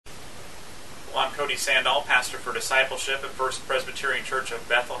I'm Cody Sandall, pastor for discipleship at First Presbyterian Church of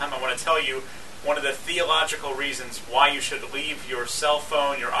Bethlehem. I want to tell you one of the theological reasons why you should leave your cell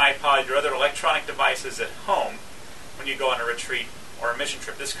phone, your iPod, your other electronic devices at home when you go on a retreat or a mission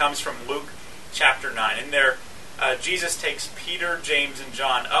trip. This comes from Luke chapter 9. In there, Jesus takes Peter, James, and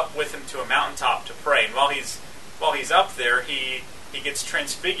John up with him to a mountaintop to pray. And while he's up there, he gets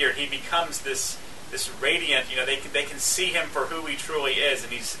transfigured. He becomes this radiant, they can see him for who he truly is,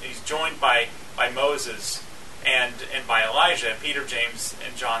 and he's joined by Moses and by Elijah. Peter, James,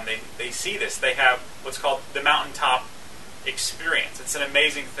 and John, they see this. They have what's called the mountaintop experience. It's an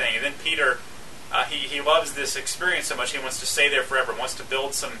amazing thing. And then Peter, he loves this experience so much he wants to stay there forever, wants to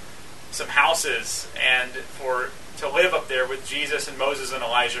build some houses and to live up there with Jesus and Moses and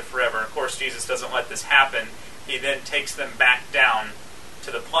Elijah forever. Of course, Jesus doesn't let this happen. He then takes them back down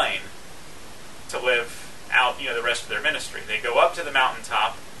to the plain to live out, the rest of their ministry. They go up to the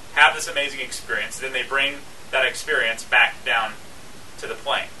mountaintop, have this amazing experience, then they bring that experience back down to the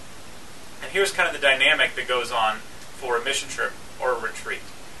plain. And here's kind of the dynamic that goes on for a mission trip or a retreat.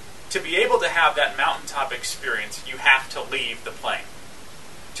 To be able to have that mountaintop experience, you have to leave the plain.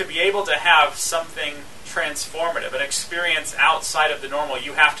 To be able to have something transformative, an experience outside of the normal,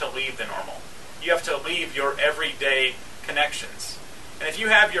 you have to leave the normal. You have to leave your everyday connections. And if you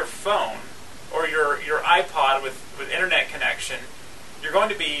have your phone or your iPod with internet connection, you're going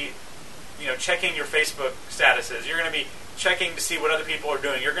to be, checking your Facebook statuses. You're going to be checking to see what other people are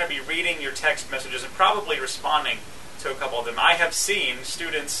doing. You're going to be reading your text messages and probably responding to a couple of them. I have seen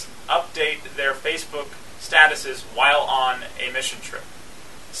students update their Facebook statuses while on a mission trip.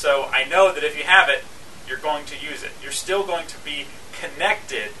 So I know that if you have it, you're going to use it. You're still going to be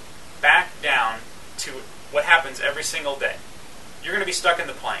connected back down to what happens every single day. You're going to be stuck in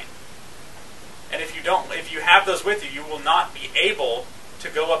the plane. And if you have those with you, you will not be able to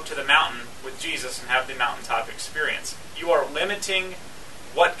go up to the mountain with Jesus and have the mountaintop experience. You are limiting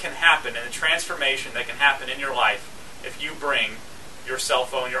what can happen and the transformation that can happen in your life if you bring your cell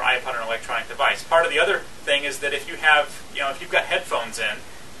phone, your iPod, or an electronic device. Part of the other thing is that if you've got headphones in,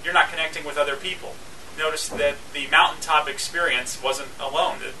 you're not connecting with other people. Notice that the mountaintop experience wasn't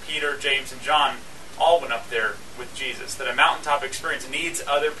alone. That Peter, James, and John all went up there with Jesus. That a mountaintop experience needs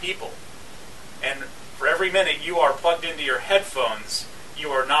other people. And for every minute you are plugged into your headphones, you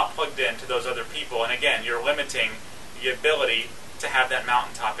are not plugged into those other people. And again, you're limiting the ability to have that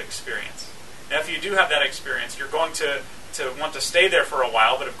mountaintop experience. Now, if you do have that experience, you're going to want to stay there for a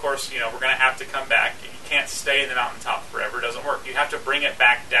while, but of course, we're going to have to come back. You can't stay in the mountaintop forever. It doesn't work. You have to bring it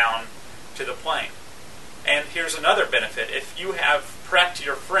back down to the plain. And here's another benefit. If you have prepped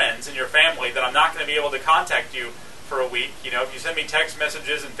your friends and your family that I'm not going to be able to contact you for a week, if you send me text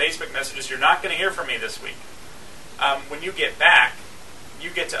messages and Facebook messages, you're not going to hear from me this week. When you get back, you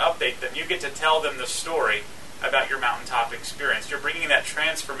get to update them. You get to tell them the story about your mountaintop experience. You're bringing that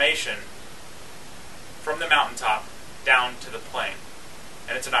transformation from the mountaintop down to the plain.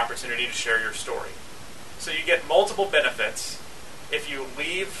 And it's an opportunity to share your story. So you get multiple benefits if you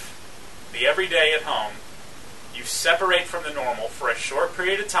leave the everyday at home. You separate from the normal for a short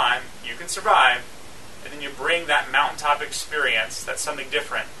period of time. You can survive. And then you bring that mountaintop experience, that's something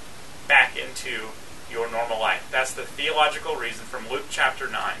different, back into your normal life. That's the theological reason from Luke chapter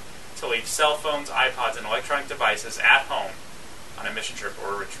 9 to leave cell phones, iPods, and electronic devices at home on a mission trip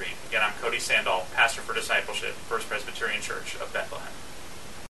or a retreat. Again, I'm Cody Sandall, pastor for discipleship, First Presbyterian Church of Bethlehem.